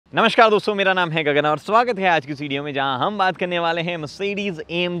नमस्कार दोस्तों, मेरा नाम है गगन और स्वागत है आज की इस वीडियो में जहां हम बात करने वाले हैं Mercedes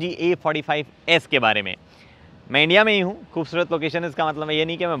AMG A45S के बारे में। मैं इंडिया में ही हूं, खूबसूरत लोकेशन। इसका मतलब ये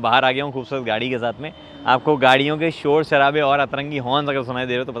नहीं कि मैं बाहर आ गया हूं खूबसूरत गाड़ी के साथ में। आपको गाड़ियों के शोर शराबे और अतरंगी हॉर्न अगर सुनाई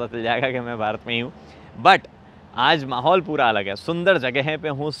दे रहे हो तो पता चल जाएगा कि मैं भारत में ही हूँ। बट आज माहौल पूरा अलग है, सुंदर जगह पे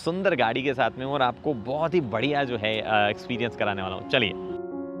हूँ, सुंदर गाड़ी के साथ में हूँ और आपको बहुत ही बढ़िया जो है एक्सपीरियंस कराने वाला हूँ। चलिए।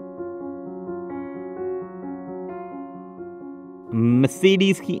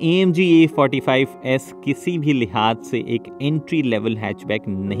 मर्सिडीज की AMG A45S किसी भी लिहाज से एक एंट्री लेवल हैचबैक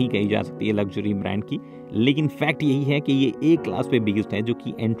नहीं कही जा सकती है लग्जरी ब्रांड की, लेकिन फैक्ट यही है कि ये A क्लास पे बेस्ड है, जो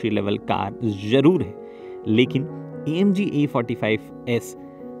कि एंट्री लेवल कार जरूर है। लेकिन AMG A45S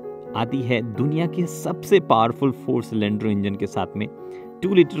आती है दुनिया के सबसे पावरफुल 4 सिलेंडर इंजन के साथ में।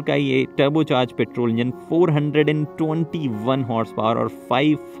 2 लीटर का ये turbocharge petrol engine 421 horse power और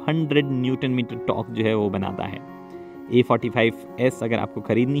 500 न्यूटन मीटर टॉर्क जो है वो बनाता है। A45S अगर आपको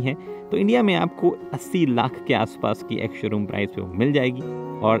खरीदनी है तो इंडिया में आपको 80 लाख के आसपास की एक्स शोरूम प्राइस पे वो मिल जाएगी।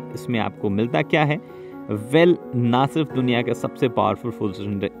 और इसमें आपको मिलता क्या है? ना सिर्फ दुनिया का सबसे पावरफुल 4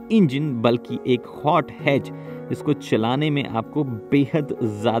 सिलेंडर इंजन, बल्कि एक हॉट हैच जिसको चलाने में आपको बेहद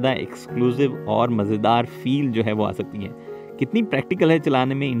ज़्यादा एक्सक्लूसिव और मज़ेदार फील जो है वो आ सकती है। कितनी प्रैक्टिकल है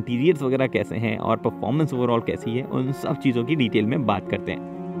चलाने में, इंटीरियर्स वगैरह कैसे हैं और परफॉर्मेंस ओवरऑल कैसी है, उन सब चीज़ों की डिटेल में बात करते हैं।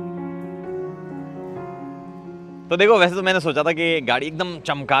 तो देखो, वैसे तो मैंने सोचा था कि गाड़ी एकदम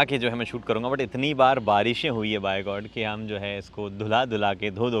चमका के जो है मैं शूट करूंगा, बट इतनी बार बारिशें हुई है बाय गॉड कि हम जो है इसको धुला धुला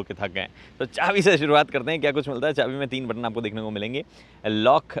के धो के थक गए। तो चाबी से शुरुआत करते हैं, क्या कुछ मिलता है। चाबी में 3 बटन आपको देखने को मिलेंगे,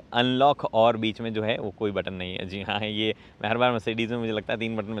 लॉक, अनलॉक और बीच में जो है वो कोई बटन नहीं है। जी हाँ, ये हर बार मर्सिडीज़ में मुझे लगता है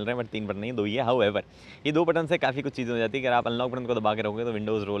 3 बटन मिल रहे हैं, बट 3 बटन नहीं, 2 ही है। हाउएवर ये 2 बटन से काफ़ी कुछ चीज़ें हो जाती है। अगर आप अनलॉक बटन को दबा के रहोगे तो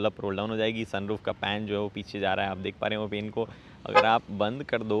Windows roll up roll down हो जाएगी। सनरूफ का पैन जो है वो पीछे जा रहा है, आप देख पा रहे हो पेन को। अगर आप बंद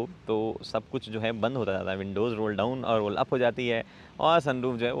कर दो तो सब कुछ जो है बंद होता जाता है, विंडोज़ रोल डाउन और रोल अप हो जाती है और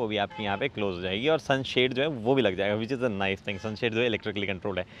सनरूफ जो है वो भी आपकी यहाँ पे क्लोज हो जाएगी और सनशेड जो है वो भी लग जाएगा, which is a nice thing. Sunshade जो है इलेक्ट्रिकली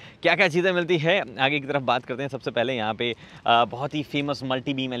कंट्रोल है। क्या क्या चीज़ें मिलती है आगे की तरफ बात करते हैं। सबसे पहले यहाँ पे बहुत ही famous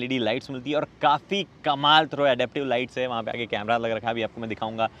multi beam LED lights मिलती है और काफ़ी कमाल थ्रो एडेप्टिव लाइट्स है। वहाँ पे आगे कैमरा लग रखा है, अभी आपको मैं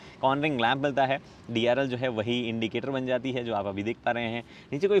दिखाऊंगा। कॉर्नरिंग लैम्प मिलता है, DRL जो है वही इंडिकेटर बन जाती है जो आप अभी देख पा रहे हैं।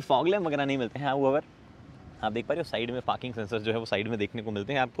 नीचे कोई फॉग लैम्प वगैरह नहीं मिलते हैं। हाउएवर आप देख पा रहे हो साइड में पार्किंग सेंसर जो है वो साइड में देखने को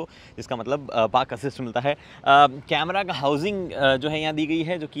मिलते हैं आपको, जिसका मतलब पार्क असिस्ट मिलता है। कैमरा का हाउसिंग जो है यहाँ दी गई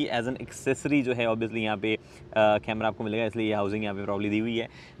है, जो कि एज एन एक्सेसरी जो है ऑब्वियसली यहाँ पे कैमरा आपको मिलेगा, इसलिए ये हाउसिंग यहाँ पे प्रॉब्ली दी हुई है।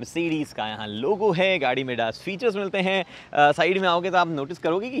 मर्सिडीज़ का यहाँ लोगो है, गाड़ी में डास फीचर्स मिलते हैं। साइड में आओगे तो आप नोटिस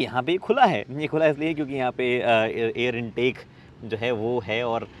करोगे कि यहाँ पे खुला है। ये खुला इसलिए क्योंकि यहाँ पे एयर इनटेक जो है वो है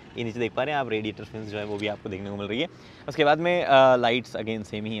और ये नीचे देख पा रहे हैं आप, रेडिएटर फिन्स जो है वो भी आपको देखने को मिल रही है। उसके बाद में लाइट्स अगेन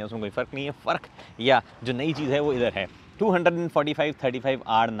सेम ही है, उसमें कोई फ़र्क नहीं है। फ़र्क या जो नई चीज़ है वो इधर है। 245/35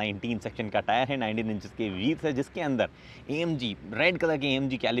 R19 सेक्शन का टायर है, 19 इंचेस के व्हील्स है, जिसके अंदर AMG रेड कलर के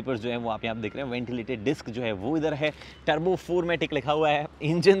AMG कैलिपर्स जो है वो आप यहाँ देख रहे हैं। वेंटिलेटेड डिस्क जो है वो इधर है। टर्बो 4मैटिक लिखा हुआ है।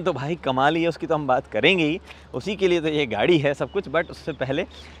 इंजन तो भाई कमाल ही है, उसकी तो हम बात करेंगे ही, उसी के लिए तो ये गाड़ी है सब कुछ। बट उससे पहले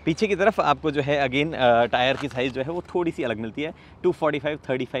पीछे की तरफ आपको जो है अगेन टायर की साइज़ जो है वो थोड़ी सी अलग मिलती है।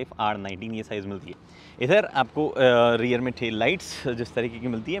 245/35 R19 ये साइज़ मिलती है। इधर आपको रियर में टेल लाइट्स जिस तरीके की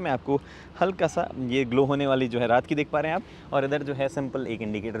मिलती है, मैं आपको हल्का सा ये ग्लो होने वाली जो है रात की देख पा रहे हैं आप। और इधर जो है सिंपल एक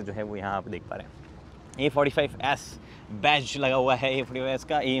इंडिकेटर जो है वो यहाँ आप देख पा रहे हैं। A45S बैज लगा हुआ है A45S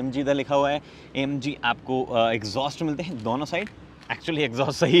का, AMG इधर लिखा हुआ है। AMG आपको एग्जॉस्ट मिलते हैं दोनों साइड। एक्चुअली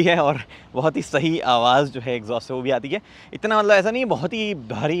एग्जॉस्ट सही है और बहुत ही सही आवाज़ जो है एग्जॉस्ट से वो भी आती है। इतना मतलब ऐसा नहीं बहुत ही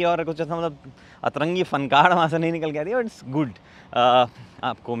भारी और कुछ ऐसा मतलब अतरंगी फनकार वहाँ से नहीं निकल के आती है, बट इट्स गुड।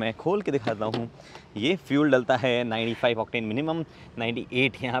 आपको मैं खोल के दिखाता हूँ। ये फ्यूल डलता है 95 ऑक्टेन मिनिमम,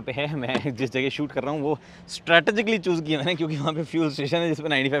 98 यहाँ पे है। मैं जिस जगह शूट कर रहा हूँ वो स्ट्रैटेजिकली चूज़ किया मैंने, क्योंकि वहाँ पे फ्यूल स्टेशन है जिस पे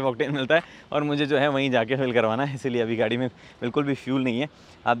 95 ऑक्टेन मिलता है और मुझे जो है वहीं जाके फिल करवाना है, इसीलिए अभी गाड़ी में बिल्कुल भी फ्यूल नहीं है।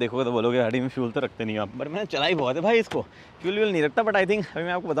 आप देखोगे तो बोलोगे गाड़ी में फ्यूल तो रखते नहीं हो आप, बट मैंने चलाई बहुत है भाई इसको, फ्यूल व्यूल नहीं रखता। बट आई थिंक अभी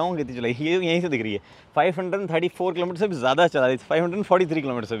मैं आपको बताऊँगा कितनी चलाई, ये यहीं से दिख रही है 534 किलोमीटर से भी ज़्यादा चला रही थी, 543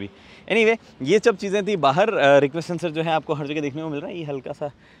 किलोमीटर से भी। एनीवे ये सब चीज़ें थी। बाहर रिक्वेस्ट सेंसर जो है आपको हर जगह देखने को मिल रहा है। ये हल्का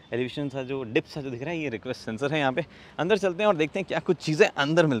सा एलिवेशन सा जो डिप सा जो दिख रहा है, ये रिक्वेस्ट सेंसर है यहाँ पे। अंदर चलते हैं और देखते हैं क्या कुछ चीज़ें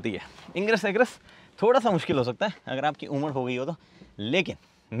अंदर मिलती है। इंग्रेस एग्रेस थोड़ा सा मुश्किल हो सकता है अगर आपकी उम्र हो गई हो तो, लेकिन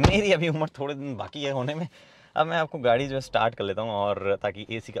मेरी अभी उम्र थोड़े दिन बाकी है होने में। अब मैं आपको गाड़ी जो है स्टार्ट कर लेता हूँ, और ताकि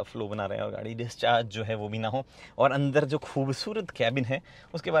AC का फ्लो बना रहे और गाड़ी डिस्चार्ज जो है वो भी ना हो, और अंदर जो खूबसूरत कैबिन है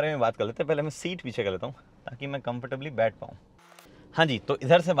उसके बारे में बात कर लेते हैं। पहले मैं सीट पीछे कर लेता हूँ ताकि मैं कंफर्टेबली बैठ पाऊँ। हाँ जी, तो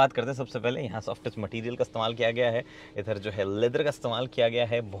इधर से बात करते हैं। सबसे पहले यहाँ सॉफ्ट टच मटेरियल का इस्तेमाल किया गया है, इधर जो है लेदर का इस्तेमाल किया गया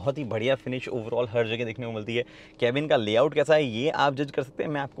है। बहुत ही बढ़िया फिनिश ओवरऑल हर जगह देखने को मिलती है। कैबिन का लेआउट कैसा है ये आप जज कर सकते हैं,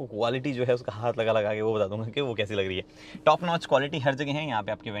 मैं आपको क्वालिटी जो है उसका हाथ लगा लगा के वो बता दूंगा कि वो कैसी लग रही है। टॉप नॉच क्वालिटी हर जगह है। यहाँ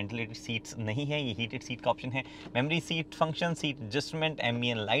पे आपके वेंटिलेटेड सीट्स नहीं है, ये हीटेड सीट का ऑप्शन है। Memory seat function, seat adjustment,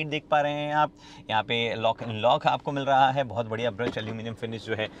 ambient light देख पा रहे हैं आप। यहाँ पे लॉक एंड लॉक आपको मिल रहा है, बहुत बढ़िया ब्रश एल्यूमिनियम फिनिश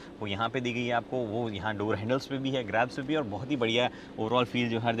जो है वो यहाँ पे दी गई है आपको। वो यहाँ डोर हैंडल्स पे भी है, ग्रैब्स पे भी, और बहुत ही बढ़िया ओवरऑल फील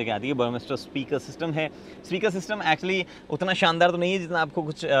जो हर जगह आती है। बर्मेस्टर स्पीकर सिस्टम है। स्पीकर सिस्टम एक्चुअली उतना शानदार तो नहीं है जितना आपको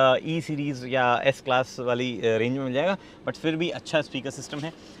कुछ ई सीरीज़ या एस क्लास वाली रेंज में मिल जाएगा, बट फिर भी अच्छा स्पीकर सिस्टम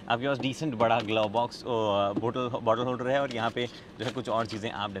है। आपके पास डिसेंट बड़ा ग्लव बॉक्स बॉटल होल्डर है, और यहाँ पे जो है कुछ और चीज़ें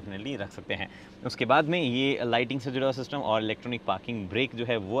आप डेफिनेटली रख सकते हैं। उसके बाद में ये लाइटिंग से जुड़ा हुआ सिस्टम और इलेक्ट्रॉनिक पार्किंग ब्रेक जो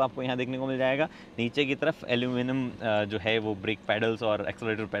है वो आपको यहाँ देखने को मिल जाएगा। नीचे की तरफ एल्यूमिनियम जो है वो ब्रेक पैडल्स और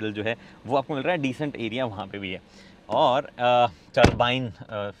एक्सेलरेटर पैडल जो है वो आपको मिल रहा है। डिसेंट एरिया वहाँ पे भी है। और टर्बाइन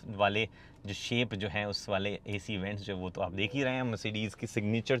वाले जो शेप जो है उस वाले एसी वेंट्स जो वो तो आप देख ही रहे हैं, मर्सिडीज़ की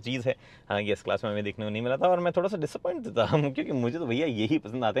सिग्नेचर चीज़ है। हाँ, ये एस क्लास में हमें देखने को नहीं मिला था, और मैं थोड़ा सा डिसअपॉइंट था क्योंकि मुझे तो भैया यही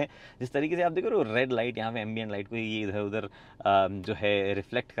पसंद आते हैं। जिस तरीके से आप देख रहे हो रेड लाइट यहाँ पे एम्बिएंट लाइट को ये इधर उधर जो है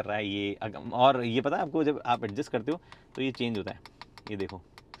रिफ्लेक्ट कर रहा है ये। और ये पता है आपको, जब आप एडजस्ट करते हो तो ये चेंज होता है। ये देखो,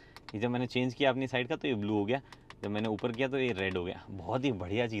 ये जब मैंने चेंज किया अपनी साइड का तो ये ब्लू हो गया, जब मैंने ऊपर किया तो ये रेड हो गया। बहुत ही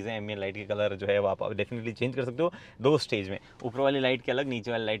बढ़िया चीज़ है। एम्बिएंट लाइट के कलर जो है वो आप डेफिनेटली चेंज कर सकते हो 2 स्टेज में। ऊपर वाली लाइट के अलग,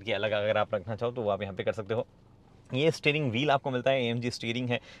 नीचे वाली लाइट के अलग अगर आप रखना चाहो तो वो आप यहाँ पे कर सकते हो। ये स्टीयरिंग व्हील आपको मिलता है, AMG स्टीयरिंग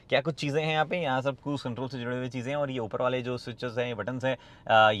है। क्या कुछ चीज़ें हैं यहाँ पे, यहाँ सब क्रूज कंट्रोल से जुड़े हुए चीज़ें हैं। और ये ऊपर वाले जो स्विचेस हैं, बटन्स हैं,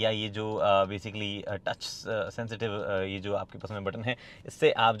 या ये जो बेसिकली टच सेंसिटिव ये जो आपके पास में बटन है,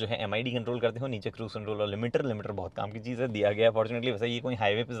 इससे आप जो है MID कंट्रोल करते हो। नीचे क्रूज कंट्रोल और लिमिटर बहुत काम की चीज़ है, दिया गया है फॉर्चुनेटली। वैसे ये कोई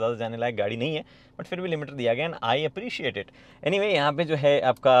हाईवे पर ज़्यादा जाने लायक गाड़ी नहीं है, बट फिर भी लिमिटर दिया गया, and I appreciate it. Anyway, यहाँ पे जो है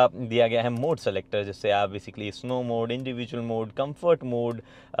आपका दिया गया है मोड सेलेक्टर, जिससे आप basically snow mode, individual mode, comfort mode,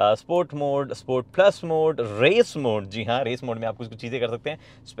 sport mode, sport plus mode, race mode, जी हाँ, रेस मोड में आप कुछ चीज़ें कर सकते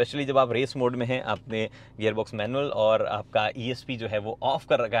हैं। स्पेशली जब आप रेस मोड में हैं, आपने गियरबॉक्स मैनुअल और आपका ESP जो है वो ऑफ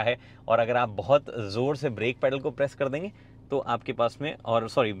कर रखा है, और अगर आप बहुत ज़ोर से ब्रेक पेडल को प्रेस कर देंगे तो आपके पास में, और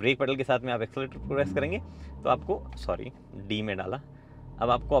सॉरी ब्रेक पेडल के साथ में आप एक्सेलरेटर प्रेस करेंगे तो आपको, सॉरी डी में डाला, अब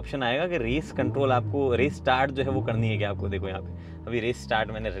आपको ऑप्शन आएगा कि रेस कंट्रोल, आपको रेस स्टार्ट जो है वो करनी है क्या आपको। देखो यहाँ पे अभी रेस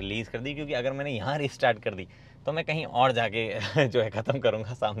स्टार्ट मैंने रिलीज़ कर दी, क्योंकि अगर मैंने यहाँ रेस स्टार्ट कर दी तो मैं कहीं और जाके जो है ख़त्म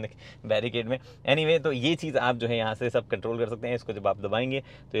करूँगा सामने बैरिकेड में। एनीवे, तो ये चीज़ आप जो है यहाँ से सब कंट्रोल कर सकते हैं। इसको जब आप दबाएंगे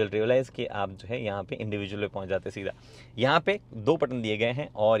तो you'll रियलाइज़ कि आप जो है यहाँ पे इंडिविजुअल पे पहुँच जाते हैं सीधा। यहाँ पे 2 बटन दिए गए हैं,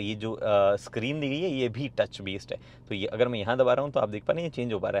 और ये जो स्क्रीन दी गई है ये भी टच बेस्ड है। तो ये अगर मैं यहाँ दबा रहा हूँ तो आप देख पा रहे हैं ये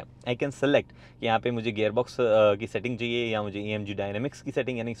चेंज हो पा रहा है। आई कैन सेलेक्ट कि यहाँ पे मुझे गियरबॉक्स की सेटिंग चाहिए, या मुझे AMG डायनेमिक्स की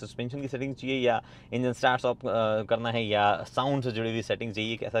सेटिंग यानी सस्पेंशन की सेटिंग चाहिए, या इंजन स्टार्ट ऑफ करना है, या साउंड से जुड़ी हुई सेटिंग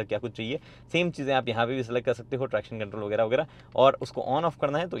चाहिए, कैसा क्या कुछ चाहिए। सेम चीज़ें आप यहाँ पे भी सेलेक्ट कर सकते हो, ट्रैक्शन कंट्रोल वगैरह वगैरह। और उसको ऑन ऑफ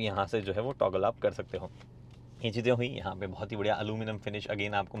करना है तो यहाँ से जो है वो टॉगल आप कर सकते हो। ये चीज़ें हुई। यहाँ पे बहुत ही बढ़िया एल्यूमिनियम फिनिश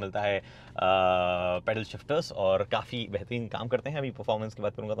अगेन आपको मिलता है। पेडल शिफ्टर्स और काफ़ी बेहतरीन काम करते हैं। अभी परफॉर्मेंस की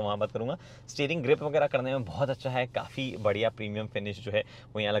बात करूँगा तो वहाँ बात करूँगा। स्टीयरिंग ग्रिप वगैरह करने में बहुत अच्छा है, काफ़ी बढ़िया प्रीमियम फिनिश जो है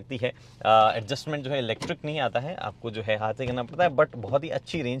वो यहाँ लगती है। एडजस्टमेंट जो है इलेक्ट्रिक नहीं आता है, आपको जो है हाथ से करना पड़ता है, बट बहुत ही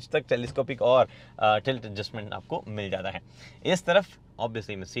अच्छी रेंज तक टेलीस्कोपिक और टिल्ट एडजस्टमेंट आपको मिल जाता है। इस तरफ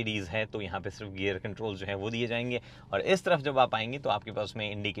ऑब्वियसली मर्सिडीज़ है तो यहाँ पे सिर्फ गियर कंट्रोल जो है वो दिए जाएंगे, और इस तरफ जब आप आएंगे तो आपके पास में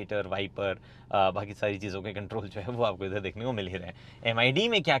इंडिकेटर, वाइपर, बाकी सारी चीज़ों के कंट्रोल जो है वो आपको इधर देखने को मिल ही रहे हैं। MID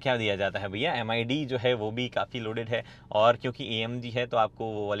में क्या क्या दिया जाता है भैया, MID जो है वो भी काफ़ी लोडेड है, और क्योंकि AMG है तो आपको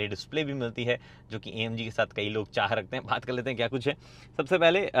वो वाली डिस्प्ले भी मिलती है जो कि AMG के साथ कई लोग चाह रखते हैं। बात कर लेते हैं क्या कुछ है। सबसे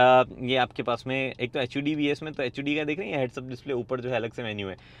पहले ये आपके पास में एक तो HUD भी है इसमें, तो HUD का देख रहे हैं हेड्सअप डिस्प्ले, ऊपर जो है अलग से मेन्यू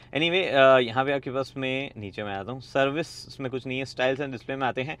है। एनीवे, यहाँ पे आपके पास में, नीचे मैं आता हूँ, सर्विस में कुछ नहीं है, स्टाइल्स एंड डिस्प्ले में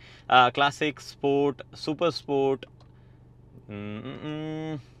आते हैं। क्लासिक, स्पोर्ट, सुपर स्पोर्ट,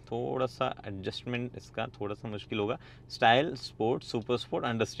 थोड़ा सा एडजस्टमेंट इसका थोड़ा सा मुश्किल होगा। Style, sport, super sport,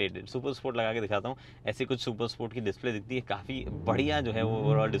 understated. Super sport लगा के दिखाता हूँ, ऐसी कुछ सुपर स्पोर्ट की डिस्प्ले दिखती है, काफ़ी बढ़िया जो है वो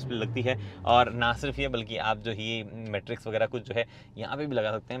ओवरऑल डिस्प्ले लगती है। और ना सिर्फ ये, बल्कि आप जो ये मैट्रिक्स वगैरह कुछ जो है यहाँ पे भी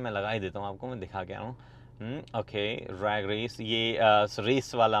लगा सकते हैं। मैं लगा ही देता हूँ आपको, मैं दिखा के आ रहा हूँ। ओके, रैग रेस, ये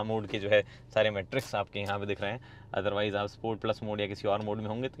रेस वाला मोड के जो है सारे मैट्रिक्स आपके यहाँ पे दिख रहे हैं। अदरवाइज़ आप स्पोर्ट प्लस मोड या किसी और मोड में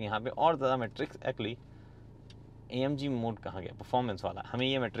होंगे तो यहाँ पे और ज़्यादा मैट्रिक्स, एक्चुअली AMG मोड कहाँ गया, परफॉर्मेंस वाला, हमें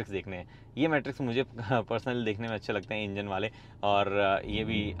ये मैट्रिक्स देखने हैं। ये मैट्रिक्स मुझे पर्सनली देखने में अच्छे लगते हैं, इंजन वाले। और ये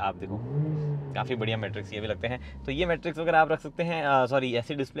भी आप देखो, काफ़ी बढ़िया मैट्रिक्स ये भी लगते हैं। तो ये मैट्रिक्स वगैरह आप रख सकते हैं, सॉरी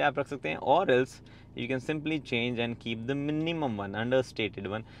ऐसी डिस्प्ले आप रख सकते हैं। और else you can simply change and keep the minimum one, understated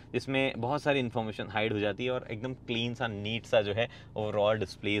one, जिसमें बहुत सारी इन्फॉर्मेशन हाइड हो जाती है और एकदम क्लीन सा, नीट सा जो है ओवरऑल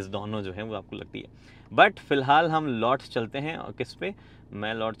डिस्प्लेज दोनों जो है वो आपको लगती है। बट फिलहाल हम लॉट चलते हैं, और किस पे,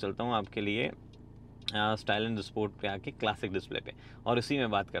 मैं लॉट चलता हूँ आपके लिए स्टाइल एंड स्पोर्ट पे आके क्लासिक डिस्प्ले पे, और उसी में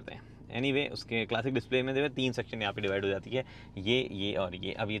बात करते हैं। एनीवे उसके क्लासिक डिस्प्ले में जो है 3 सेक्शन यहाँ पे डिवाइड हो जाती है, ये और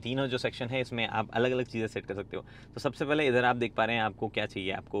ये। अब ये तीनों जो सेक्शन है इसमें आप अलग अलग चीज़ें सेट कर सकते हो। तो सबसे पहले इधर आप देख पा रहे हैं, आपको क्या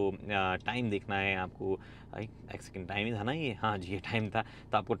चाहिए, आपको टाइम देखना है, आपको एक सेकंड टाइम ही था ना ये, हाँ जी ये टाइम था।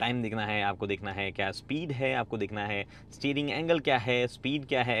 तो आपको टाइम देखना है, आपको देखना है क्या स्पीड है, आपको देखना है स्टीयरिंग एंगल क्या है, स्पीड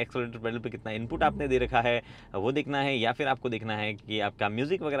क्या है, एक्सेलरेटर पेडल पे कितना इनपुट आपने दे रखा है वो देखना है, या फिर आपको देखना है कि आपका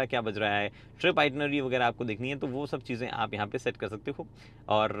म्यूज़िक वगैरह क्या बज रहा है, ट्रिप आइटनरी वगैरह आपको देखनी है। तो वो सब चीज़ें आप यहाँ पे सेट कर सकते हो।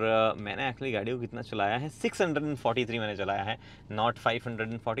 और मैंने एक्चुअली गाड़ी को कितना चलाया है, 643 मैंने चलाया है, नॉट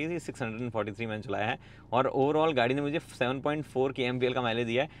 543, 643 मैंने चलाया है। और ओवरऑल गाड़ी ने मुझे 7.4 kmpl का माइलेज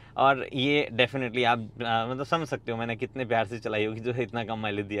दिया है। और ये डेफिनेटली आप मतलब समझ सकते हो मैंने कितने प्यार से चलाई होगी जो है इतना कम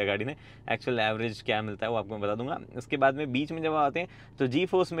माइलेज दिया गाड़ी ने। एक्चुअल एवरेज क्या मिलता है वो आपको मैं बता दूंगा। उसके बाद में बीच में जब आते हैं तो जी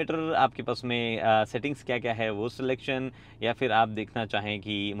फोर्स मीटर आपके पास में सेटिंग्स क्या क्या है वो सिलेक्शन, या फिर आप देखना चाहें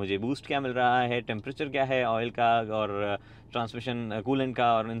कि मुझे बूस्ट क्या मिल रहा है, टेम्परेचर क्या है ऑयल का और ट्रांसमिशन कूलेंट का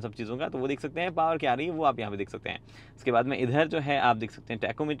और इन सब चीज़ों का, तो वो देख सकते हैं। पावर क्या आ रही है वो आप यहाँ पे देख सकते हैं। उसके बाद में इधर जो है आप देख सकते हैं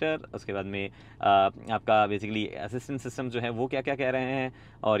टैकोमीटर। उसके बाद में आपका बेसिकली असिस्टेंट सिस्टम जो है वो क्या क्या कह रहे हैं,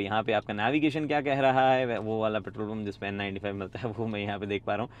 और यहाँ पे आपका नेविगेशन क्या कह रहा है, वो वाला पेट्रोल पम्प जिसमें N95 मिलता है वो मैं यहाँ पे देख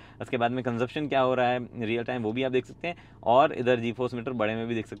पा रहा हूँ। उसके बाद में कंजप्शन क्या हो रहा है रियल टाइम वो भी आप देख सकते हैं, और इधर जी फोर्स मीटर बड़े में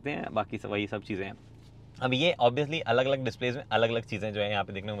भी देख सकते हैं। बाकी वही सब चीज़ें हैं। अब ये ऑब्वियसली अलग अलग डिस्प्लेज में अलग अलग चीज़ें जो है यहाँ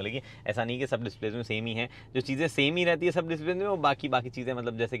पे देखने को मिलेगी। ऐसा नहीं कि सब डिस्प्लेज में सेम ही है, जो चीज़ें सेम ही रहती है सब डिस्प्लेज में, वो बाकी चीज़ें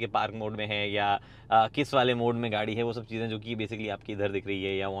मतलब जैसे कि पार्क मोड में है या किस वाले मोड में गाड़ी है, वो सब चीज़ें जो कि बेसिकली आपकी इधर दिख रही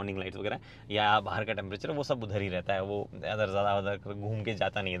है, या वार्निंग लाइट्स वगैरह, या बाहर का टेम्परेचर, वो सब उधर ही रहता है, वो अदर ज़्यादा उधर घूम के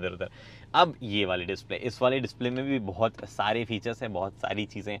जाता नहीं इधर उधर। अब ये वाली डिस्प्ले, इस वाले डिस्प्ले में भी बहुत सारे फीचर्स हैं, बहुत सारी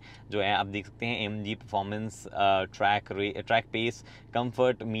चीज़ें जो है आप देख सकते हैं। AMG performance, track pace,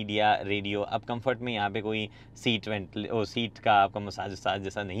 comfort, media, radio. अब कंफर्ट में यहाँ पे कोई सीट का आपका मसाज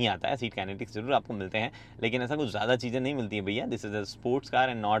जैसा नहीं आता है, सीट काइनेटिक्स जरूर आपको मिलते हैं, लेकिन ऐसा कुछ ज़्यादा चीज़ें नहीं मिलती है भैया। This is a sports car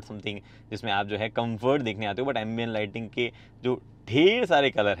and not something जिसमें आप जो है कंफर्ट देखने आते हो। बट एम्बिएंट लाइटिंग के जो ढेर सारे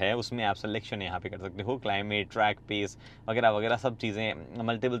कलर है उसमें आप सिलेक्शन यहाँ पे कर सकते हो, क्लाइमेट, ट्रैक पेस वगैरह वगैरह सब चीज़ें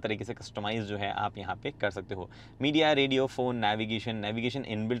मल्टीपल तरीके से कस्टमाइज जो है आप यहाँ पे कर सकते हो। Media, radio, phone, navigation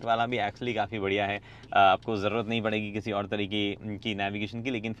inbuilt वाला भी एक्चुअली काफ़ी बढ़िया है। आपको ज़रूरत नहीं पड़ेगी किसी और तरीके की नेविगेशन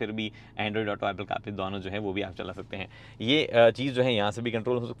की, लेकिन फिर भी एंड्रॉइड ऑटो एप्पल काफ़ी दोनों जो है वो भी आप चला सकते हैं। ये चीज़ जो है यहाँ से भी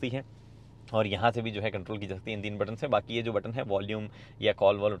कंट्रोल हो सकती है और यहाँ से भी जो है कंट्रोल की जा सकती है इन 3 बटन से। बाकी ये जो बटन है वॉल्यूम या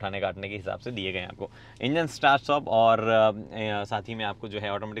कॉल वॉल उठाने काटने के हिसाब से दिए गए हैं आपको। इंजन स्टार्ट स्टॉप और साथ ही में आपको जो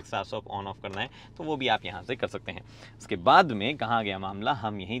है automatic start stop on off करना है तो वो भी आप यहाँ से कर सकते हैं। उसके बाद में कहाँ गया मामला,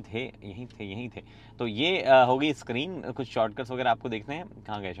 हम यहीं थे। तो ये हो गई स्क्रीन। कुछ शॉर्टकट्स वगैरह आपको देखने हैं,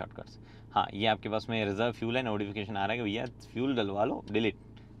 कहाँ गए शॉर्टकट्स। हाँ, ये आपके पास में रिजर्व फ्यूल है, नोटिफिकेशन आ रहा है कि भैया फ्यूल डलवा लो, डिलीट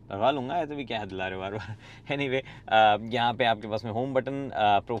करवा लूँगा, ऐसे भी क्या दिला रहे हो बार बार। एनीवे यहाँ पे आपके पास में होम बटन,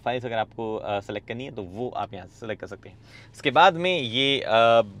 प्रोफाइल्स अगर आपको सेलेक्ट करनी है तो वो आप यहाँ से सेलेक्ट कर सकते हैं। उसके बाद में ये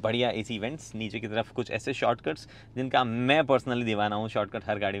बढ़िया एसी इवेंट्स, नीचे की तरफ कुछ ऐसे शॉर्टकट्स जिनका मैं पर्सनली दीवाना हूँ, शॉर्टकट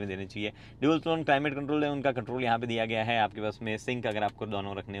हर गाड़ी में देनी चाहिए। ड्यूल टोन क्लाइमेट कंट्रोल है, उनका कंट्रोल यहाँ पे दिया गया है। आपके पास में सिंक अगर आपको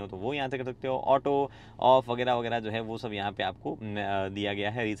दोनों रखने हो तो वो यहाँ से कर सकते हो। ऑटो ऑफ वगैरह वगैरह जो है वो सब यहाँ पे आपको दिया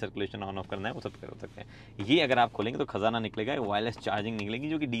गया है। रिसर्कुलेशन ऑन ऑफ करना है वो सब कर सकते हैं। ये अगर आप खोलेंगे तो खजाना निकलेगा, वायरलेस चार्जिंग निकलेगी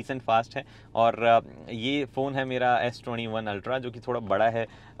जो कि डिसेंट फास्ट है। और ये फ़ोन है मेरा S21 अल्ट्रा जो कि थोड़ा बड़ा है,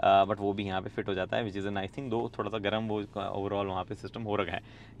 बट वो भी यहाँ पे फिट हो जाता है, which is a nice thing. दो थोड़ा सा गर्म वो ओवरऑल वहाँ पे सिस्टम हो रखा है।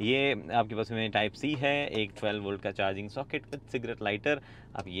 ये आपके पास में टाइप C है, एक 12 वोल्ट का charging socket with cigarette lighter.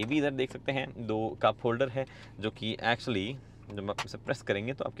 आप ये भी इधर देख सकते हैं। 2 कप होल्डर है जो कि एक्चुअली जब आप इसे प्रेस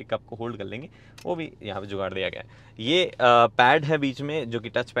करेंगे तो आपके कप को होल्ड कर लेंगे, वो भी यहाँ पे जुगाड़ दिया गया है। ये पैड है बीच में जो कि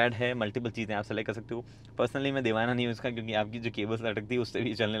टच पैड है, मल्टीपल चीज़ें आप सेलेक्ट कर सकते हो। पर्सनली मैं दीवाना नहीं हूँ इसका क्योंकि आपकी जो केबल्स लटकती है उससे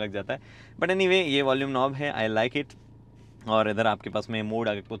भी चलने लग जाता है, बट एनीवे ये वॉल्यूम नॉब है, आई लाइक इट। और इधर आपके पास में मोड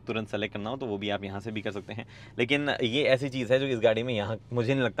अगर को तुरंत सेलेक्ट करना हो तो वो भी आप यहाँ से भी कर सकते हैं। लेकिन ये ऐसी चीज़ है जो इस गाड़ी में यहाँ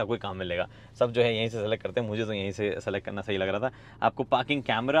मुझे नहीं लगता कोई काम मिलेगा, सब जो है यहीं से सेलेक्ट करते हैं। मुझे तो यहीं से सेलेक्ट करना सही लग रहा था। आपको पार्किंग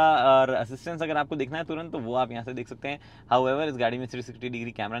कैमरा और असिस्टेंस अगर आपको देखना है तुरंत तो वो आप यहाँ से देख सकते हैं। हाउएवर इस गाड़ी में 360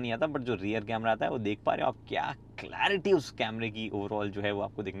 डिग्री कैमरा नहीं आता, बट जो रियर कैमरा आता है वो देख पा रहे हो आप, क्या क्लैरिटी उस कैमरे की ओवरऑल जो है वो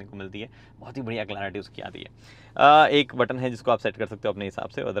आपको देखने को मिलती है, बहुत ही बढ़िया क्लैरिटी उसकी आती है। एक बटन है जिसको आप सेट कर सकते हो अपने हिसाब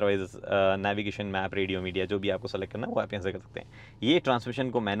से, otherwise navigation, map, radio, media जो भी आपको सेलेक्ट करना है वो आप यहाँ से कर सकते हैं। ये ट्रांसमिशन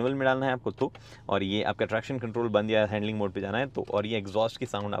को मैनुअल में डालना है आपको तो, और ये आपका ट्रैक्शन कंट्रोल बंद या हैंडलिंग मोड पे जाना है तो, और ये एग्जॉस्ट की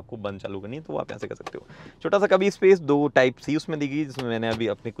साउंड आपको बंद चालू करनी है तो वो आप ऐसे कर सकते हो। छोटा सा कभी स्पेस, 2 टाइप C उसमें दी गई जिसमें मैंने अभी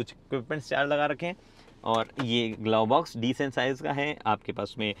अपने कुछ इक्विपमेंट्स चार्ज लगा रखे हैं। और ये ग्लव बॉक्स डिसेंट साइज़ का है। आपके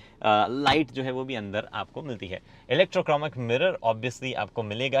पास में लाइट जो है वो भी अंदर आपको मिलती है। इलेक्ट्रोक्रोमिक मिरर ऑब्वियसली आपको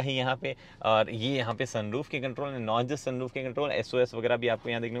मिलेगा ही यहाँ पे। और ये यहाँ पे सनरूफ के कंट्रोल, नॉट जस्ट सनरूफ के कंट्रोल, SOS वगैरह भी आपको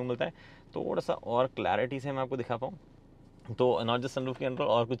यहाँ देखने को मिलता है। थोड़ा सा और क्लैरिटी से मैं आपको दिखा पाऊँ, तो नॉट जस्ट सनरूफ के कंट्रोल,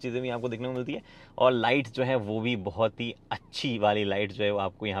 और कुछ चीज़ें भी आपको देखने को मिलती है। और लाइट जो है वो भी बहुत ही अच्छी वाली लाइट जो है वो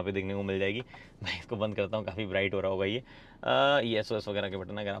आपको यहाँ पे देखने को मिल जाएगी। मैं इसको बंद करता हूँ, काफ़ी ब्राइट हो रहा होगा ये एसओएस वगैरह के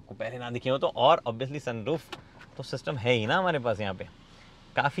बटन अगर आपको पहले ना दिखे हो तो। और ऑब्वियसली सनरूफ तो सिस्टम है ही ना हमारे पास यहाँ पे,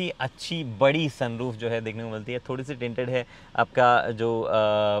 काफ़ी अच्छी बड़ी सनरूफ जो है देखने को मिलती है। थोड़ी सी टिंटेड है आपका जो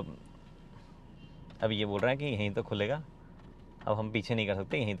अब ये बोल रहा है कि यहीं तक खुलेगा, अब हम पीछे नहीं कर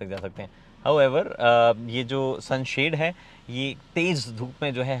सकते, यहीं तक जा सकते हैं। हाउएवर ये जो सनशेड है ये तेज़ धूप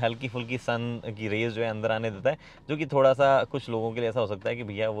में जो है हल्की फुल्की सन की रेज जो है अंदर आने देता है, जो कि थोड़ा सा कुछ लोगों के लिए ऐसा हो सकता है कि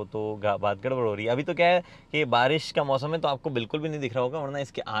भैया वो तो बात गड़बड़ हो रही है। अभी तो क्या है कि बारिश का मौसम है तो आपको बिल्कुल भी नहीं दिख रहा होगा, वरना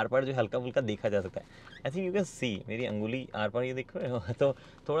इसके आर पार जो हल्का फुल्का देखा जा सकता है। ऐसे यू कैन सी मेरी अंगुली आर पार ये देख रहे हो तो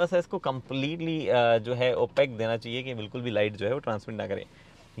थोड़ा सा इसको कम्प्लीटली जो है ओपेक देना चाहिए कि बिल्कुल भी लाइट जो है वो ट्रांसमिट ना करे।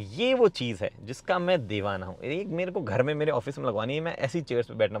 ये वो चीज़ है जिसका मैं दीवाना हूँ। एक मेरे को घर में मेरे ऑफिस में लगवानी है, मैं ऐसी चेयर्स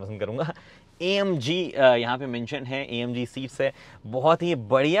पे बैठना पसंद करूँगा। AMG यहाँ पे मेंशन है, AMG सीट्स है, बहुत ही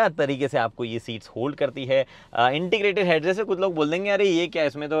बढ़िया तरीके से आपको ये सीट्स होल्ड करती है। इंटीग्रेटेड हेडरेस्ट है। कुछ लोग बोल देंगे अरे ये क्या,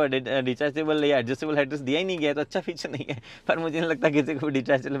 इसमें तो डिचार्जेबल या एडजस्टेबल हेडरेस्ट दिया ही नहीं गया है, तो अच्छा फीचर नहीं है। पर मुझे नहीं लगता किसी को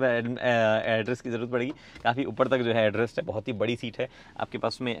डिचार्जेबल हेडरेस्ट की ज़रूरत पड़ेगी। काफ़ी ऊपर तक जो है हेडरेस्ट है, बहुत ही बड़ी सीट है आपके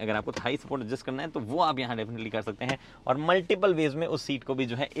पास में। अगर आपको थाई सपोर्ट एडजस्ट करना है तो वो आप यहाँ डेफिनेटली कर सकते हैं, और मल्टीपल वेज में उस सीट को भी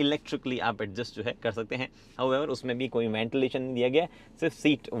जो है इलेक्ट्रिकली आप एडजस्ट जो है कर सकते हैं। हाउएवर उसमें भी कोई वेंटिलेशन नहीं दिया गया है, सिर्फ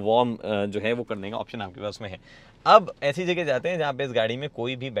सीट वार्म जो है वो करने का ऑप्शन आपके पास में है। अब ऐसी जगह जाते हैं जहाँ पे इस गाड़ी में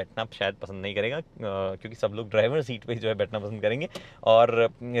कोई भी बैठना शायद पसंद नहीं करेगा, क्योंकि सब लोग ड्राइवर सीट पे जो है बैठना पसंद करेंगे, और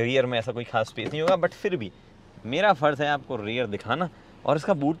रियर में ऐसा कोई खास स्पेस नहीं होगा। बट फिर भी मेरा फ़र्ज़ है आपको रियर दिखाना, और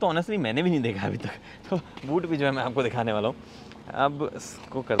इसका बूट तो ऑनेस्टली मैंने भी नहीं देखा अभी तक, तो बूट भी जो है मैं आपको दिखाने वाला हूँ। अब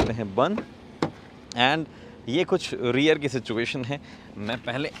इसको करते हैं बंद, एंड ये कुछ रियर की सिचुएशन है। मैं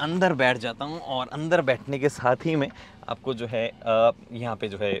पहले अंदर बैठ जाता हूँ, और अंदर बैठने के साथ ही में आपको जो है यहाँ पे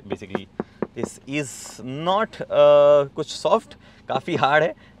जो है बेसिकली दिस इज़ नॉट कुछ सॉफ्ट, काफ़ी हार्ड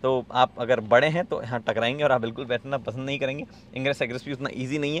है। तो आप अगर बड़े हैं तो यहाँ टकराएंगे और आप बिल्कुल बैठना पसंद नहीं करेंगे। इंग्रेस एग्रेस भी उतना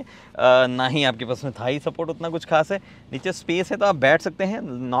इजी नहीं है, ना ही आपके पास में थाई सपोर्ट उतना कुछ खास है। नीचे स्पेस है तो आप बैठ सकते हैं,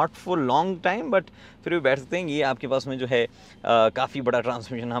 not for long time but फिर भी बैठ सकते हैं। ये आपके पास में जो है काफ़ी बड़ा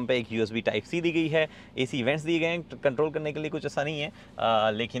ट्रांसमिशन, यहाँ पे एक USB Type-C दी गई है, AC इवेंट्स दिए गए हैं कंट्रोल करने के लिए, कुछ ऐसा नहीं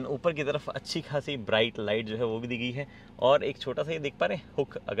है। लेकिन ऊपर की तरफ अच्छी खासी ब्राइट लाइट जो है वो भी दी गई है, और एक छोटा सा ये देख पा रहे हैं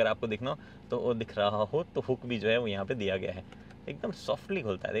हुक, अगर आपको दिखना हो तो वो दिख रहा हो तो हुक भी जो है वो यहाँ पे दिया गया है, एकदम सॉफ्टली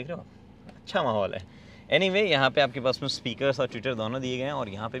खुलता है, देख रहे हो, अच्छा माहौल है। एनीवे यहाँ पे आपके पास में स्पीकर्स और ट्विटर दोनों दिए गए हैं, और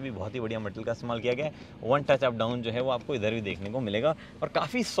यहाँ पे भी बहुत ही बढ़िया मटेरियल का इस्तेमाल किया गया है। वन टच अप डाउन जो है वो आपको इधर भी देखने को मिलेगा, और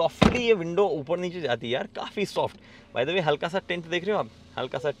काफ़ी सॉफ्टली ये विंडो ऊपर नीचे जाती है यार, काफ़ी सॉफ्ट। बाय द वे हल्का सा टेंट देख रहे हो आप,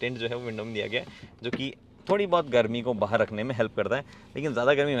 हल्का सा टेंट जो है वो विंडो में दिया गया है, जो कि थोड़ी बहुत गर्मी को बाहर रखने में हेल्प करता है, लेकिन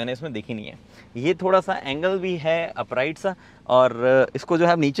ज़्यादा गर्मी मैंने इसमें देखी नहीं है। ये थोड़ा सा एंगल भी है अपराइट सा, और इसको जो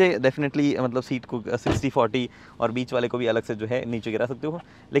है आप नीचे डेफिनेटली मतलब सीट को 60-40 और बीच वाले को भी अलग से जो है नीचे गिरा सकते हो।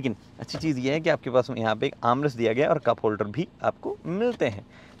 लेकिन अच्छी चीज़ ये है कि आपके पास यहाँ पे एक आर्मरेस्ट दिया गया है और कप होल्डर भी आपको मिलते हैं,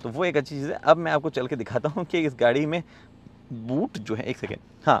 तो वो एक अच्छी चीज़ है। अब मैं आपको चल के दिखाता हूँ कि इस गाड़ी में बूट जो है, एक सेकेंड,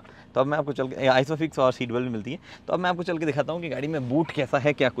 हाँ, तो अब मैं आपको चल के आइसोफिक्स और सीट बेल्ट भी मिलती है, तो अब मैं आपको चल के दिखाता हूँ कि गाड़ी में बूट कैसा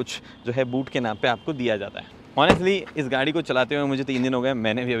है, क्या कुछ जो है बूट के नाम पे आपको दिया जाता है। ऑनेस्टली इस गाड़ी को चलाते हुए मुझे 3 दिन हो गए,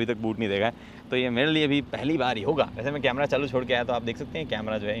 मैंने भी अभी तक बूट नहीं देखा है, तो ये मेरे लिए भी पहली बार ही होगा। वैसे मैं कैमरा चालू छोड़ के आया तो आप देख सकते हैं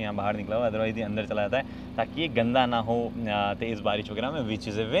कैमरा जो है यहाँ बाहर निकला हुआ, अदरवाइज ये अंदर चला जाता है ताकि ये गंदा ना हो तेज़ बारिश वगैरह में, which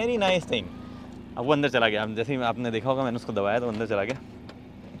is a very nice thing. अब वो अंदर चला गया, जैसे ही आपने देखा होगा मैंने उसको दबाया तो अंदर चला गया।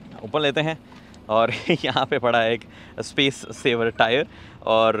 ऊपर लेते हैं, और यहाँ पे पड़ा है एक स्पेस सेवर टायर,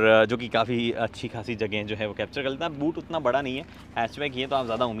 और जो कि काफ़ी अच्छी खासी जगह जो है वो कैप्चर कर लेता है। बूट उतना बड़ा नहीं है, हैचबैक ये तो आप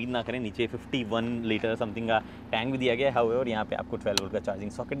ज़्यादा उम्मीद ना करें। नीचे 51 लीटर समथिंग का टैंक भी दिया गया है, हाउएवर यहाँ पे आपको 12 वोल्ट का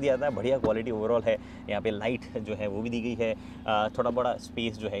चार्जिंग सॉकेट दिया जाता है। बढ़िया क्वालिटी ओवरऑल है। यहाँ पे लाइट जो है वो भी दी गई है, थोड़ा बड़ा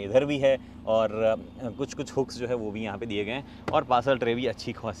स्पेस जो है इधर भी है, और कुछ हुक्स जो है वो भी यहाँ पर दिए गए हैं, और पार्सल ट्रे भी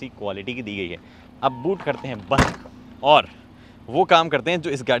अच्छी खासी क्वालिटी की दी गई है। अब बूट करते हैं बंद, और वो काम करते हैं जो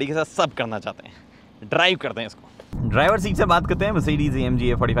इस गाड़ी के साथ सब करना चाहते हैं, ड्राइव करते हैं इसको। ड्राइवर सीट से बात करते हैं Mercedes AMG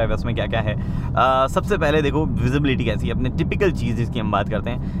A45 में क्या क्या है। सबसे पहले देखो विजिबिलिटी कैसी है, अपने टिपिकल चीज़ जिसकी हम बात करते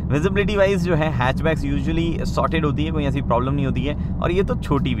हैं। विजिबिलिटी वाइज जो है हैचबैक्स यूजुअली सॉर्टेड होती है, कोई ऐसी प्रॉब्लम नहीं होती है, और ये तो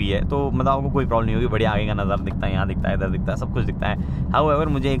छोटी भी है तो मतलब आपको कोई प्रॉब्लम नहीं होगी। बढ़िया आगे का नज़ारा दिखता है, यहाँ दिखता है, इधर दिखता है, सब कुछ दिखता है। हाउएवर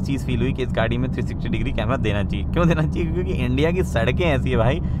मुझे एक चीज़ फील हुई कि इस गाड़ी में 360 डिग्री कैमरा देना चाहिए। क्यों देना चाहिए? क्योंकि इंडिया की सड़कें ऐसी है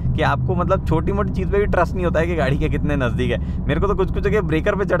भाई कि आपको मतलब छोटी मोटी चीज़ पे भी ट्रस्ट नहीं होता है कि गाड़ी के कितने नज़दीक है। मेरे को तो कुछ जगह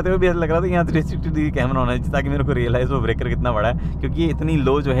ब्रेकर पे चढ़ते हुए भी ऐसा लग रहा था यहाँ 360 डिग्री कैमरा होना चाहिए, ताकि मेरे को रियलाइज़ हो ब्रेकर कितना बड़ा है, क्योंकि इतनी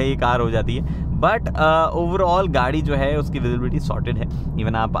लो जो है ये कार हो जाती है। बट ओवरऑल गाड़ी जो है उसकी विजिबिलिटी सॉर्टेड है।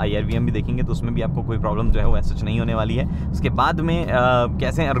 इवन आप IRVM भी देखेंगे तो उसमें भी आपको कोई प्रॉब्लम जो है वो ऐसा नहीं होने वाली है। उसके बाद में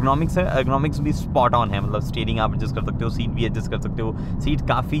कैसे एर्गोनॉमिक्स है, एर्गोनॉमिक्स भी स्पॉट ऑन है, मतलब स्टीयरिंग आप एडजस्ट कर सकते हो, सीट भी एडजस्ट कर सकते हो। सीट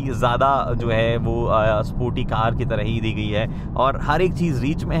काफ़ी ज़्यादा जो है वो स्पोर्टी कार की तरह ही दी गई है और हर एक चीज़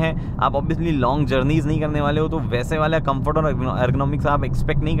रीच में है। आप ऑब्वियसली लॉन्ग जर्नीज नहीं करने वाले हो तो वैसे वाला कंफर्ट और एर्गोनॉमिक्स आप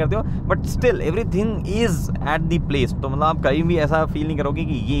एक्सपेक्ट नहीं करते हो, but still everything is at the place. तो मतलब आप कहीं भी ऐसा फील नहीं करोगे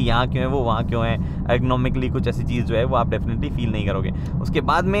कि ये यहाँ क्यों है वो वहाँ क्यों है, एर्गोनॉमिकली कुछ ऐसी चीज़ जो है वो आप डेफिनेटली फील नहीं करोगे। उसके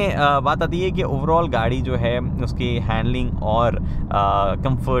बाद में बात आती है कि ओवरऑल गाड़ी जो है उसकी हैंडलिंग और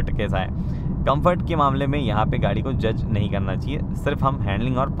कंफर्ट कैसा है। कंफर्ट के मामले में यहाँ पे गाड़ी को जज नहीं करना चाहिए, सिर्फ हम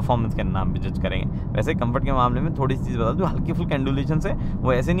हैंडलिंग और परफॉर्मेंस के नाम पे जज करेंगे। वैसे कंफर्ट के मामले में थोड़ी सी चीज़ बता दूँ, हल्की फुल्की एंडुलेशन से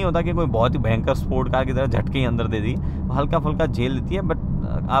वो ऐसे नहीं होता कि कोई बहुत ही भयंकर स्पोर्ट कार की तरह झटके ही अंदर दे दी, वो हल्का फुल्का झेल देती है। बट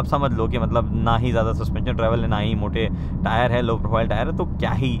आप समझ लो कि मतलब ना ही ज़्यादा सस्पेंशन ट्रैवल है, ना ही मोटे टायर है, लो प्रोफाइल टायर है, तो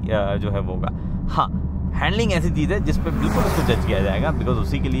क्या ही जो है वो होगा। हाँ, हैंडलिंग ऐसी चीज़ है जिस पे बिल्कुल उसको जज किया जाएगा, बिकॉज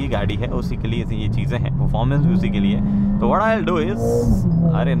उसी के लिए गाड़ी है, उसी के लिए ये चीज़ें हैं, परफॉर्मेंस भी उसी के लिए। तो what I will do is,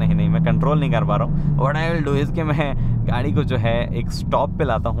 अरे नहीं मैं कंट्रोल नहीं कर पा रहा हूँ। What I will do is कि मैं गाड़ी को जो है एक स्टॉप पे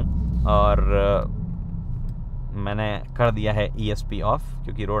लाता हूँ और मैंने कर दिया है ESP ऑफ,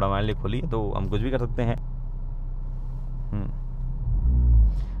 क्योंकि रोड हमारे लिए खुली है तो हम कुछ भी कर सकते हैं।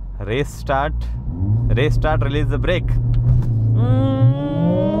 Race start release the break.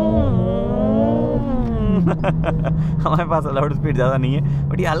 हमारे पास अलाउड स्पीड ज़्यादा नहीं है,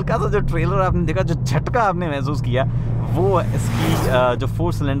 बट ये हल्का सा जो ट्रेलर आपने देखा, जो झटका आपने महसूस किया, वो इसकी जो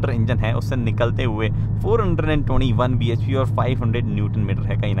 4 सिलेंडर इंजन है उससे निकलते हुए 421 bhp और 500 न्यूटन मीटर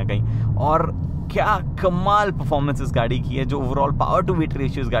है कहीं ना कहीं। और क्या कमाल परफॉर्मेंस इस गाड़ी की है। जो overall power to weight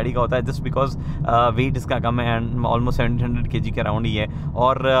ratio इस गाड़ी का होता है, जस्ट बिकॉज वेट इसका कम है एंड ऑलमोस्ट 1700 kg के अराउंड ही है,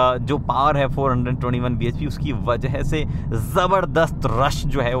 और जो पावर है 421 bhp, उसकी वजह से ज़बरदस्त रश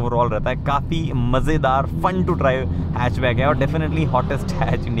जो है ओवरऑल रहता है। काफ़ी मज़ेदार फन टू ड्राइव हैचबैक है और डेफिनेटली हॉटेस्ट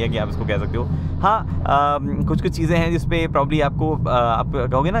हैच इंडिया की आप इसको कह सकते हो। हाँ, कुछ चीज़ें हैं जिसपे प्रॉब्ली आपको आप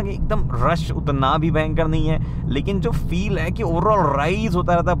कहोगे ना कि एकदम रश उतना भी भयंकर नहीं है, लेकिन जो फील है कि ओवरऑल राइज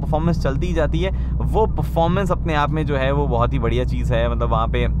होता रहता है, परफॉर्मेंस चलती ही जाती है, वो परफॉर्मेंस अपने आप में जो है वो बहुत ही बढ़िया चीज़ है। मतलब वहाँ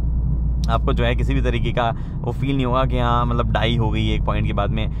पे आपको जो है किसी भी तरीके का वो फील नहीं होगा कि हाँ मतलब डाई हो गई है एक पॉइंट के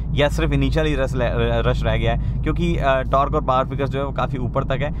बाद में, या सिर्फ इनिशियली रश रह गया है, क्योंकि टॉर्क और पावर फिगर्स जो है वो काफ़ी ऊपर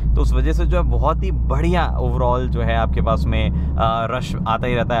तक है। तो उस वजह से जो है बहुत ही बढ़िया ओवरऑल जो है आपके पास में रश आता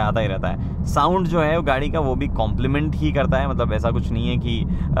ही रहता है। साउंड जो है वो गाड़ी का वो भी कॉम्प्लीमेंट ही करता है, मतलब ऐसा कुछ नहीं है कि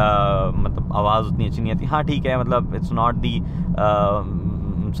मतलब आवाज़ उतनी अच्छी नहीं आती। हाँ ठीक है, मतलब इट्स नॉट दी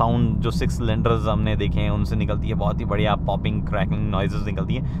साउंड जो 6 सिलेंडर्स हमने देखे हैं उनसे निकलती है, बहुत ही बढ़िया पॉपिंग क्रैकिंग नॉइजेस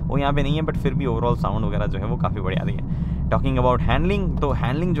निकलती हैं, वो यहाँ पे नहीं है, बट फिर भी ओवरऑल साउंड वगैरह जो है वो काफ़ी बढ़िया रही है। टॉकिंग अबाउट हैंडलिंग, तो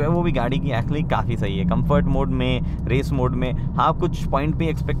हैंडलिंग जो है वो भी गाड़ी की एक्चुअली काफ़ी सही है। कंफर्ट मोड में, रेस मोड में, हाँ कुछ पॉइंट पे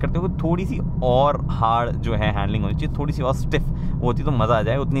एक्सपेक्ट करते हो थोड़ी सी और हार्ड जो है हैंडलिंग होनी चाहिए, थोड़ी सी और स्टिफ होती तो मज़ा आ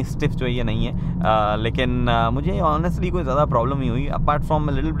जाए। उतनी स्टिफ जो ये नहीं है, लेकिन मुझे ऑनेस्टली कोई ज़्यादा प्रॉब्लम नहीं हुई, apart from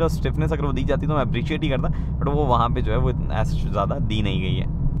little bit of stiffness. अगर वो दी जाती तो मैं अप्रिशिएट ही करता, बट वो वहाँ पर जो है वो ऐसे ज़्यादा दी नहीं गई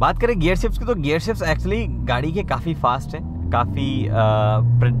है। बात करें गियर शिफ्ट्स की, तो गियर शिफ्ट्स एक्चुअली गाड़ी के काफ़ी फास्ट है, काफ़ी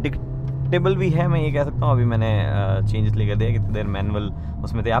प्रेडिक्टेबल भी है, मैं ये कह सकता हूँ। अभी मैंने चेंज इसलिए कर दिया, कितनी देर मैनुअल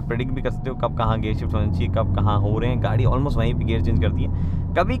उसमें थे, आप प्रेडिक्ट भी कर सकते हो कब कहाँ गियर शिफ्ट होनी चाहिए, कब कहाँ हो रहे हैं। गाड़ी ऑलमोस्ट वहीं पे गियर चेंज करती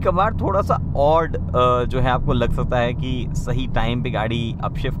है। कभी कभार थोड़ा सा ऑड जो है आपको लग सकता है कि सही टाइम पे गाड़ी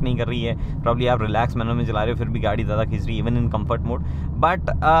अप शिफ्ट नहीं कर रही है, प्रॉब्ली आप रिलैक्स मैनर में चला रहे हो फिर भी गाड़ी ज़्यादा खींच रही है even in comfort mode, but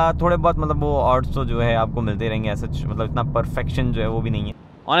थोड़े बहुत मतलब वो ऑड्स तो जो है आपको मिलते रहेंगे, ऐसा मतलब इतना परफेक्शन जो है वो भी नहीं है।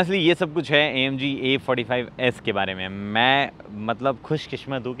 ऑनेस्टली ये सब कुछ है AMG A45S के बारे में। मैं मतलब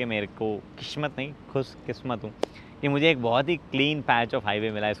खुशकिस्मत हूँ कि मेरे को, किस्मत नहीं खुशकिस्मत हूँ कि मुझे एक बहुत ही क्लीन पैच ऑफ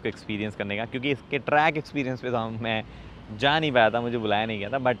हाईवे मिला इसको एक्सपीरियंस करने का, क्योंकि इसके ट्रैक एक्सपीरियंस पे तो मैं जा नहीं पाया था, मुझे बुलाया नहीं गया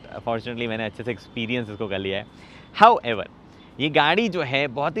था, बट फॉर्चुनेटली मैंने अच्छे से एक्सपीरियंस इसको कर लिया है। हाउएवर ये गाड़ी जो है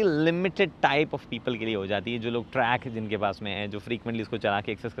बहुत ही लिमिटेड टाइप ऑफ पीपल के लिए हो जाती है, जो लोग ट्रैक जिनके पास में है, जो फ्रीक्वेंटली इसको चला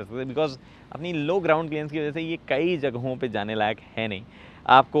के एक्सेस कर सकते हैं, बिकॉज अपनी लो ग्राउंड क्लियरेंस की वजह से ये कई जगहों पे जाने लायक है नहीं।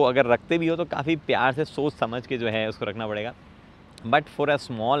 आपको अगर रखते भी हो तो काफ़ी प्यार से सोच समझ के जो है उसको रखना पड़ेगा। But for a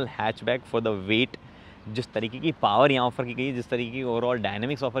small hatchback, for the wait, जिस तरीके की पावर यहाँ ऑफर की गई है, जिस तरीके की ओवरऑल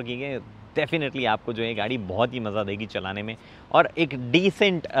डायनेमिक्स ऑफर की गई है, डेफिनेटली आपको जो है गाड़ी बहुत ही मज़ा देगी चलाने में, और एक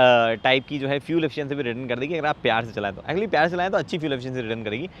डिसेंट टाइप की जो है फ्यूल एफिशिएंसी भी रिटर्न कर देगी अगर आप प्यार से चलाएं तो। एक्चुअली प्यार से चलाएं तो अच्छी फ्यूल एफिशिएंसी रिटर्न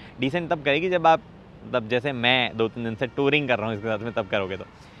करेगी। डिसेंट तब करेगी जब आप, तब जैसे मैं 2-3 दिन से टूरिंग कर रहा हूँ इसके साथ में, तब करोगे तो।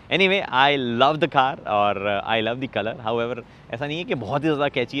 Anyway, I love the car और I love the colour. However ऐसा नहीं है कि बहुत ही ज़्यादा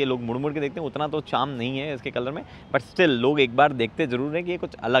कैची है, लोग मुड़ मुड़ के देखते हैं, उतना तो चार्म नहीं है इसके कलर में, बट स्टिल लोग एक बार देखते जरूर है कि ये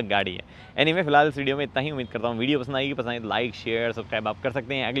कुछ अलग गाड़ी है। एनीवे, फिलहाल इस वीडियो में इतना ही। उम्मीद करता हूँ वीडियो पसंद आएगी, पसंद आए लाइक शेयर सब्सक्राइब आप कर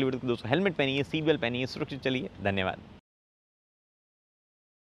सकते हैं। अगली वीडियो दोस्तों हेलमेट पहनिए, सीट बेल्ट पहनिए, सुरक्षित चलिए। धन्यवाद।